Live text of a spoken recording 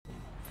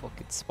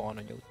fucking spawn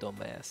on your dumb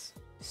ass.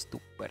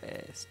 Stupid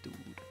ass dude.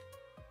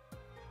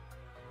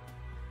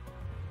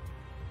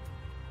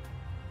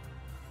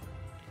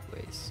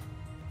 Anyways,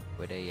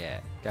 where they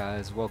at?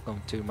 Guys,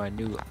 welcome to my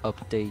new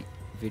update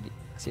video.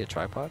 See a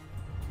tripod?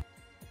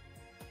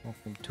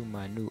 Welcome to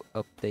my new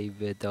update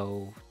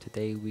video.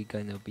 Today we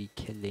gonna be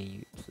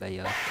killing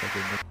player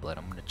Kevin but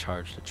I'm gonna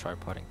charge the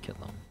tripod and kill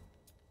him.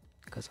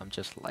 Cause I'm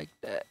just like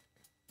that.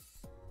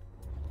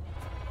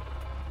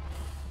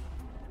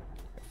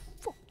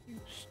 Fuck you,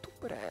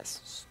 stupid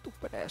ass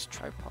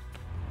tripod.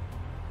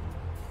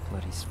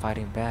 But he's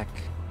fighting back.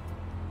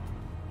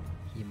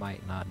 He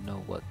might not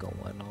know what's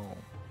going on.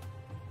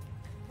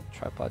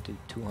 Tripod do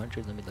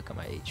 200, let me look at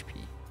my HP.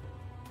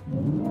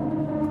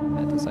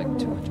 That does like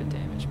 200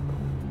 damage, bro.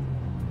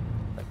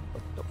 Like,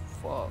 what the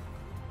fuck?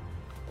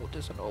 Oh,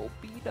 there's an old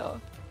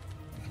beta.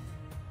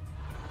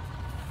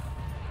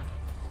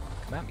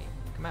 Come at me,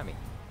 come at me.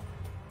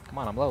 Come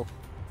on, I'm low.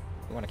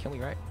 You wanna kill me,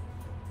 right?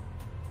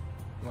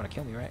 You wanna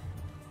kill me, right?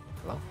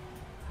 Hello?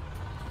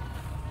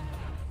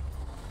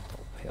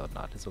 Oh, hell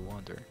not, it's a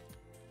wander.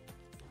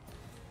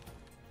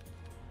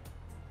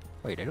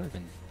 Wait, they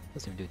doesn't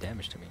even do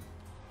damage to me.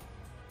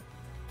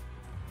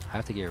 I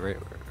have to get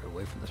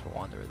away from this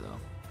wanderer though.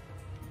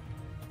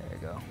 There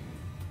you go.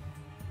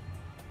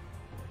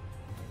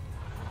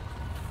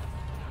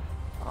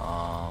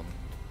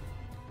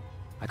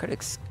 I could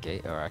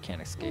escape, or I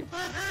can't escape.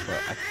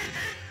 But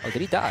oh,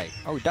 did he die?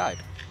 Oh, he died.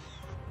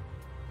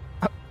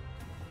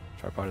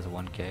 Tripod is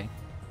 1K.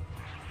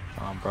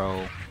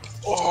 Bro.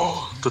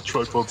 Oh, the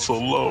tripod's so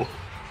low.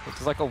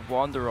 There's like a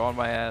wanderer on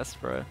my ass,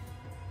 bro.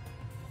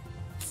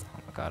 Oh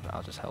my god,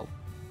 I'll just help.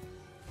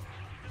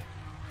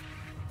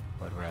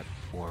 But we're at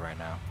 4 right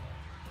now.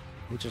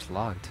 Who just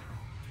logged?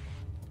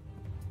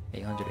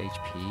 800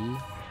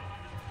 HP?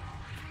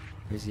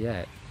 Where's he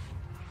at?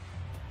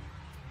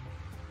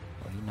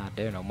 Oh, he's not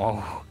there no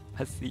more.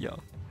 I see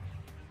y'all.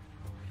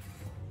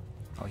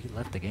 Oh, he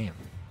left the game.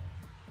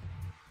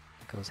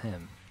 There goes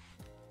him.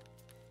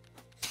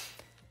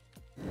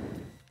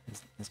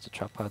 Is the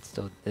tripod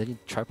still... Did he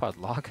tripod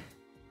log?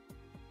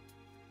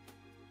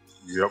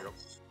 Yep.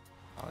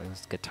 Oh, it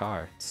was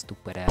guitar.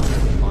 Stupid ass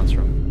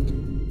monster.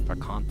 For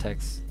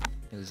context,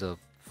 it was a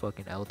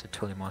fucking elder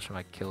Tully monster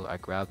I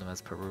grabbed him as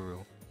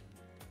Peruru.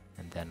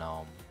 And then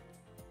I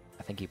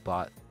think he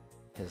bought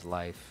his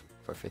life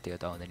for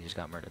 $50 and then he just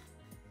got murdered.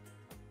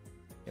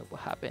 Yo,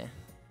 what happened?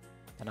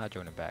 And I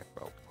joined him back,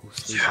 bro. Who's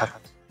sleeping? Yeah.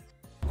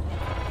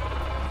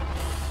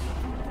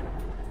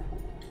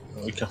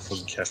 We can't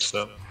fucking catch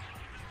that.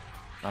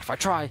 Not if I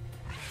try.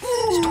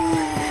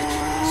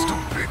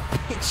 Stupid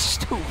bitch,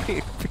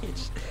 stupid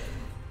bitch.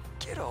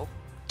 Get up,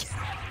 get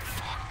up.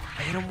 Fuck.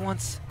 I hit him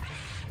once.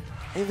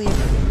 Alien.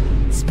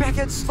 It's back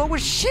at slow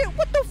as shit.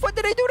 What the fuck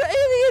did I do to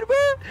Alien,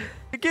 bro?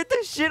 Get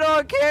this shit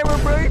on camera,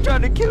 bro. You're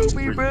trying to kill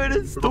me, bro.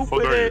 That's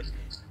stupid.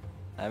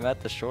 I'm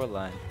at the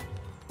shoreline.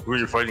 Who are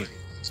you fighting?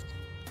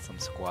 Some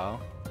squall.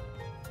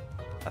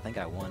 I think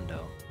I won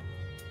though.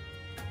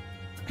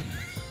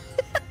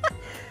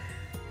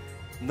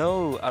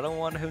 No, I don't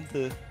want him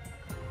to.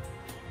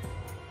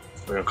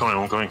 Wait, I'm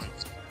coming.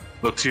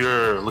 Look to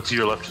your left.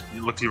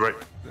 You look to your right.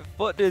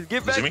 Fuck this.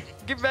 Get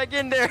back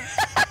in there.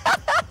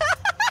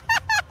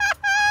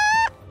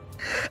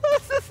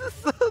 This is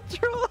so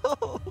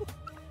troll.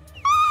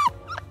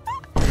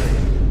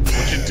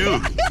 What'd you do?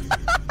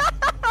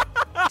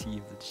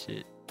 Teams and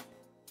shit.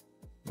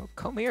 Well,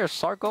 come here,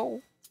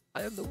 Sarko.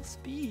 I have no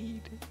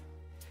speed.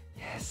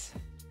 Yes.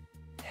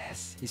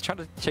 Yes. He's trying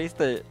to chase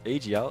the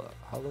AG out.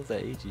 How low's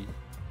that AG?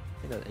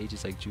 I think that AG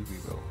is like Juvie,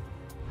 bro.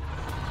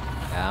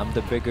 Yeah, I'm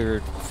the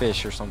bigger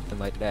fish or something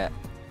like that.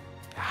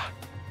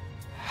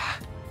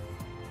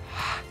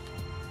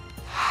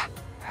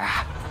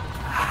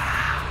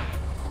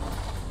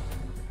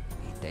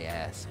 Eat they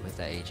ass. Where's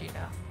that AG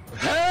now?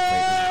 Wait, this is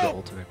the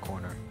ultimate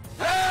corner.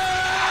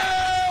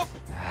 Help!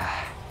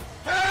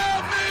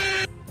 Help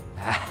me!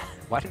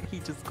 Why didn't he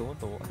just go in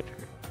the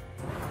water?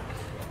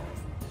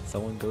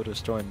 Someone go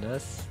destroy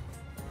Ness?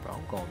 Bro,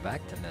 I'm going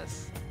back to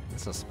Ness.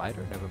 It's a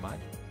spider, never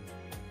mind.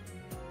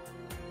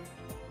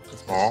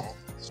 This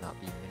must not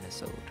be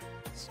Minnesota.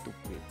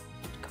 Stupid.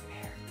 Come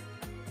here.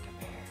 Come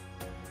here.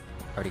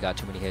 Already got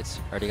too many hits.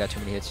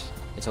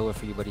 It's over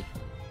for you, buddy.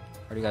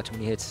 Already got too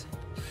many hits.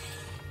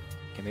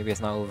 Okay, maybe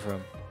it's not over for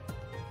him.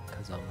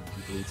 Cause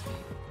he bleeds me.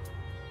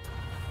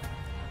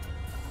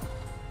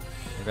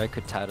 Maybe I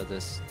could title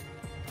this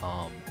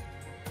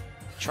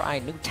try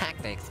new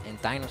tactics in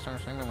Dinosaur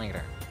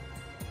Simulator.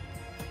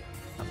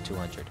 I'm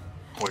 200.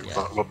 Wait,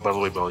 yeah. by the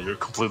way, Bella, you're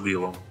completely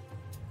alone.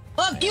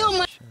 Fuck you,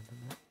 man!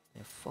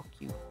 Yeah, fuck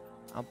you.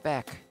 I'm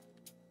back.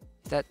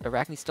 Is that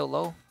Arachne still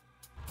low?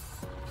 Oh,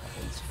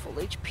 he's full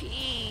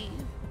HP.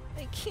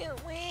 I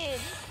can't win.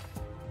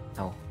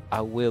 No,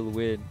 I will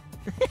win.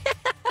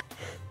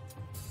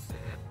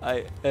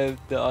 I am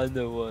the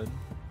other one.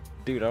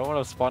 Dude, I don't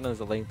want to spawn as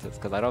a Lantis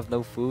because I don't have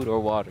no food or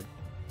water.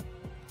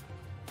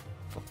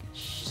 Fucking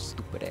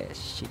stupid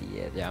ass,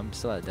 shitty ass. Yeah, I'm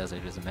still at the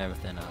desert. There's a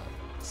mammoth and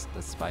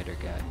the spider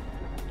guy.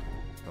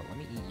 Bro, let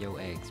me eat your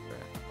eggs, bro.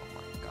 Oh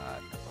my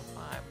god.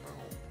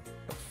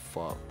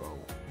 fuck, bro.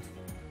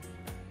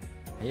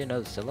 I hear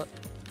another still up.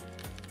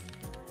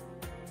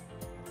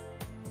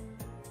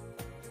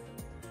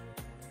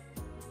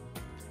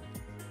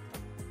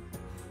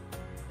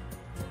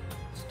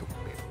 Stupid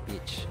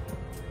bitch.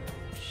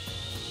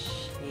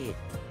 Shit. Hit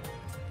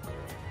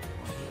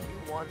me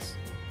once.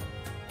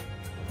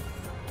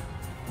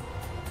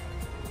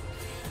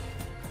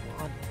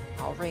 Come on,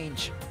 I'll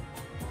range.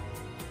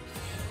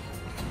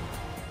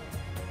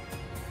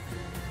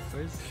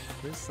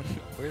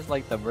 Where's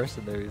like the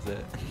mercenaries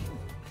at?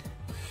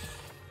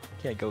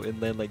 Can't go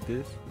inland like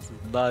this. This is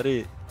not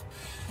it.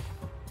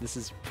 This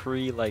is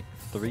pre like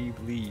 3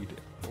 bleed.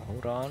 Oh,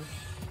 hold on.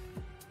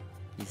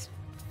 He's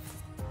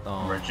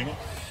Ranging it?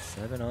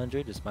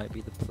 700. This might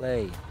be the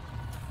play.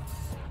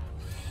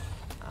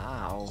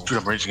 Ow. Dude,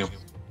 I'm ranging him.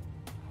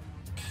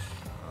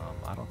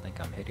 I don't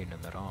think I'm hitting him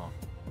at all.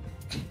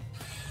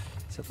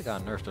 Except they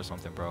got nerfed or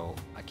something, bro.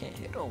 I can't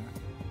hit him.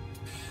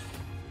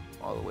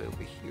 All the way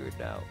over here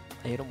now.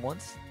 I hit him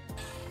once.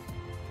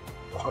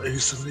 Oh,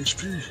 87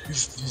 HP.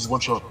 He's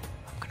one shot. I'm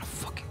gonna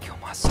fucking kill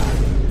myself.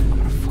 I'm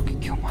gonna fucking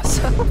kill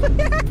myself.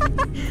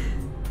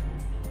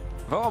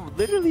 Bro, I'm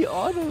literally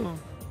on him.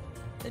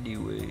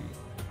 Anyway.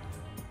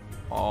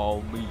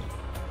 All me.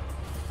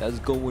 That's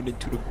going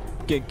into the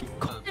Genki.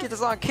 Get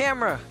this on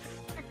camera.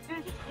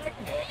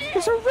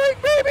 It's a rig,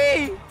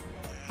 baby.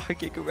 Our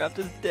Giga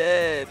Raptor's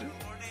dead.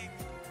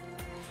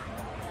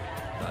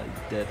 Nah, he's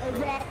dead,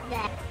 bro.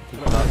 He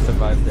will not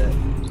survive that.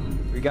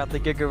 We got the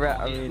Giga Rat.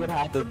 I mean,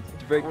 the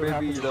Drake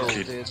baby, though.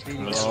 Just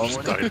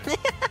died.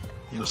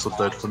 Just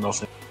died for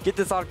nothing. Get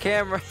this on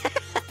camera.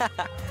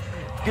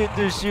 Get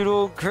this shit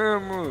on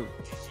camera.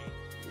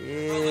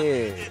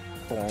 Yeah.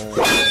 Boom.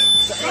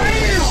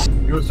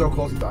 You were so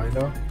close to dying,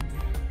 though.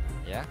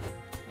 Yeah?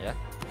 Yeah?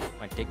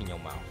 My dick in your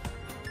mouth.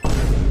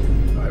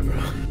 Alright,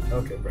 bro.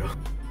 Okay, bro. I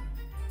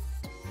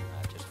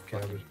just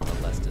fucking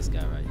molest this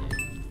guy right here.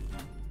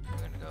 I'm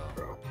gonna go.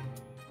 Bro.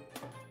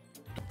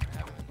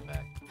 Have him in the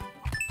back.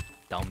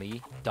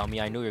 Dummy. Dummy,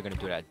 I knew you were gonna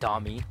do that.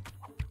 Dummy.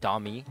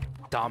 Dummy.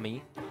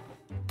 Dummy.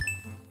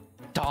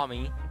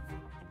 Dummy.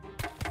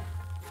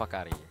 Fuck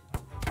out of here.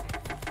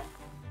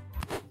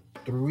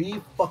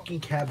 3 fucking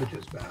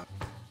cabbages, man.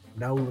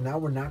 Now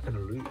we're not gonna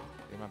lose.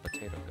 Where'd my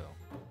potato go?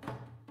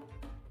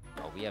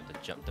 Oh, we have the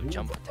jump. The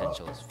jump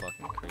potential is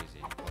fucking crazy.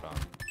 Hold on.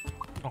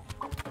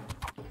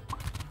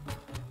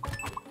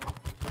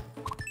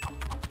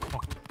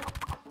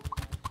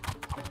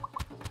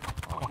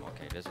 Oh,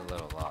 okay. There's a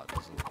little lot.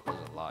 There's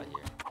a lot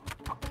here.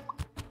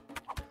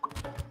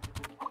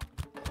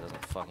 It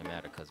doesn't fucking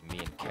matter because me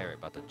and Carrot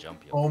about to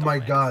jump you. Oh my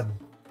god.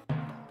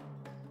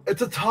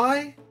 It's a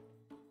tie?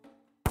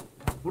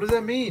 What does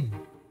that mean?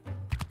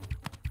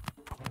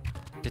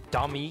 The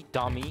dummy.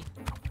 Dummies.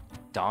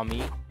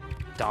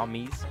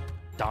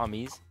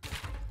 Fucking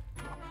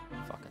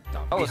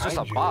dummy. Oh, it's just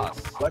a boss.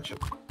 Watch him.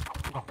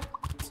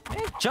 Man,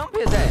 jump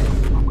his ass.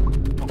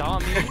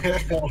 Dummy.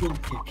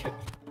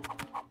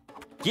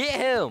 Get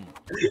him.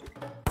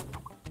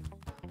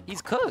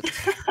 He's cooked.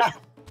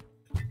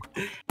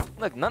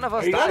 Look, none of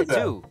us He died does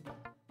that. too.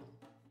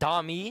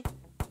 Dummy.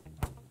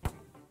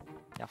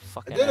 Yeah,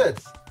 fucking I did it.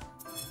 ass.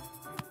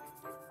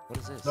 What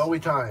is this? Snowy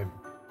time.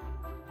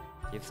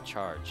 Gives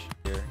charge.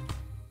 Here.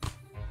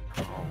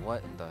 Oh,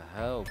 what in the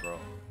hell, bro?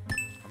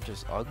 I'm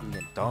just ugly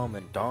and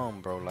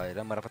dumb, bro. Like,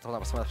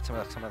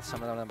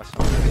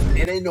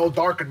 It ain't no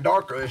dark and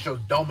darker, it's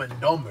just dumb and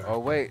dumber. oh,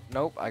 wait.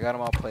 Nope. I got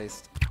them all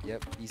placed.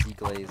 Yep. Easy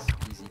glaze.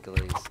 Easy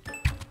glaze.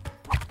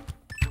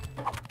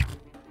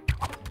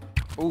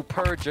 Ooh,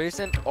 purge,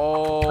 Jason.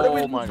 How did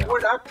we Oh, my lose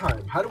God. that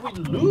time? How did we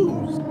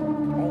lose?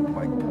 Oh,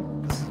 my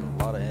God. This is a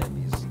lot of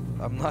enemies.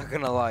 I'm not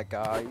gonna lie,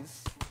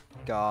 guys.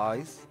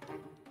 Guys.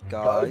 We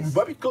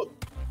might be good.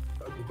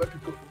 We might be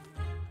good.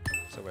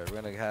 So wait,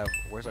 we're gonna have,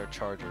 where's our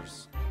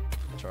chargers?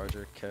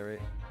 Charger,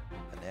 carrot,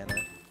 banana.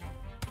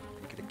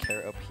 We get a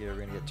carrot up here,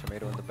 we're gonna get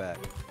tomato in the back.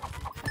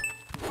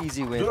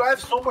 Easy win. Dude, I have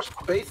so much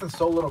space and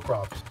so little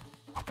crops.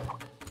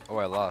 Oh,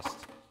 I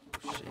lost.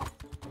 Oh, shit.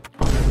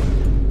 Oh,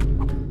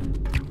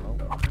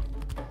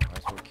 might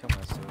as well kill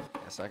myself.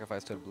 I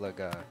sacrifice to the blood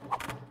god.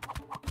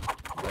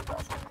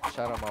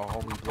 Shout out my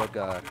homie blood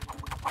god.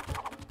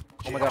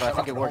 Oh my god, I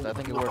think it worked.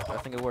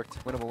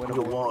 Winnable.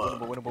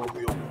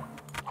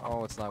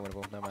 Oh, it's not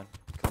winnable. Never mind.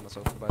 Kill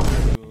myself. Goodbye.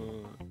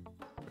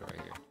 Put it right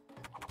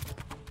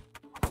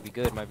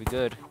here. Might be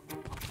good.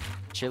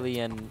 Chili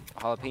and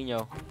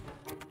jalapeno.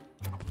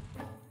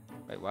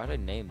 Wait, why are they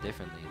named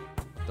differently?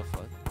 What the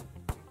fuck?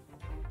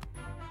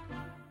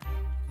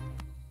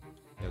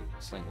 Yo,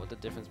 Sling, what's the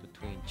difference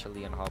between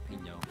chili and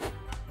jalapeno?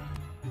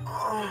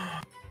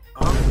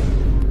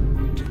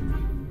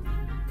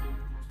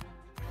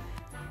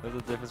 What's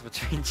the difference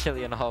between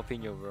chili and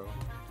jalapeno, bro?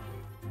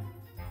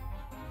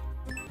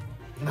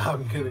 No,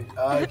 I'm kidding.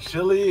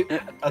 Chili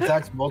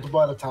attacks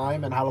multiple at a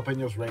time, and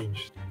jalapenos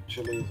range.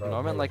 Chili is. No,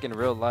 I meant like in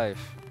real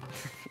life.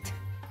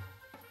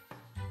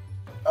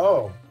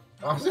 Oh,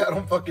 honestly, I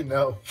don't fucking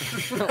know.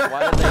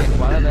 Why do they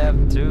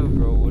have two,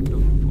 bro? What the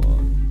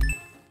fuck?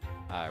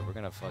 Alright, we're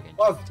gonna fucking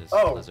Oh, juke this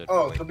oh, lizard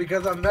oh, boy. so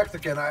because I'm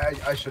Mexican,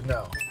 I should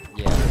know.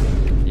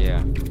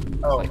 Yeah.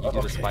 Oh, Like you do the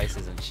okay.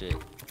 spices and shit.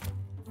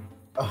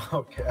 Oh,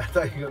 okay. I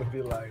thought you were gonna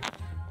be like,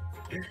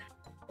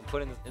 I'm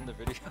putting this in the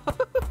video.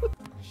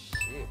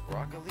 Shit,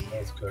 broccoli.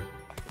 that's good.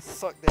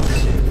 Suck that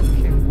shit.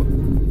 Okay, what?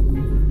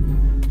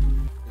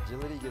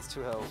 Agility gets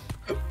 2 health.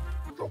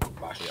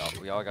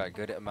 We all got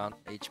good amount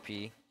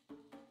HP.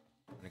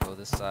 I'm gonna go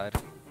this side.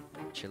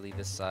 Chili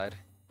this side.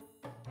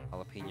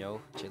 Jalapeno,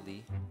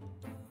 chili.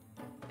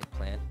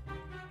 Eggplant.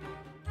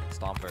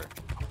 Stomper.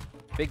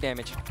 Big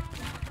damage.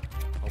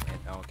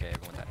 Oh, okay,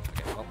 everyone died.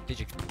 Okay, well,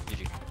 GG.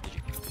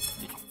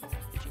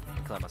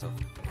 Kill myself.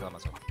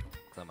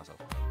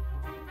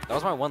 That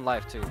was my 1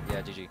 life too.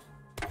 Yeah, GG.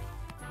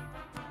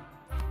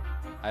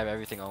 I have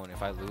everything owned.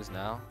 If I lose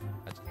now,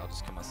 I'll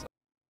just kill myself.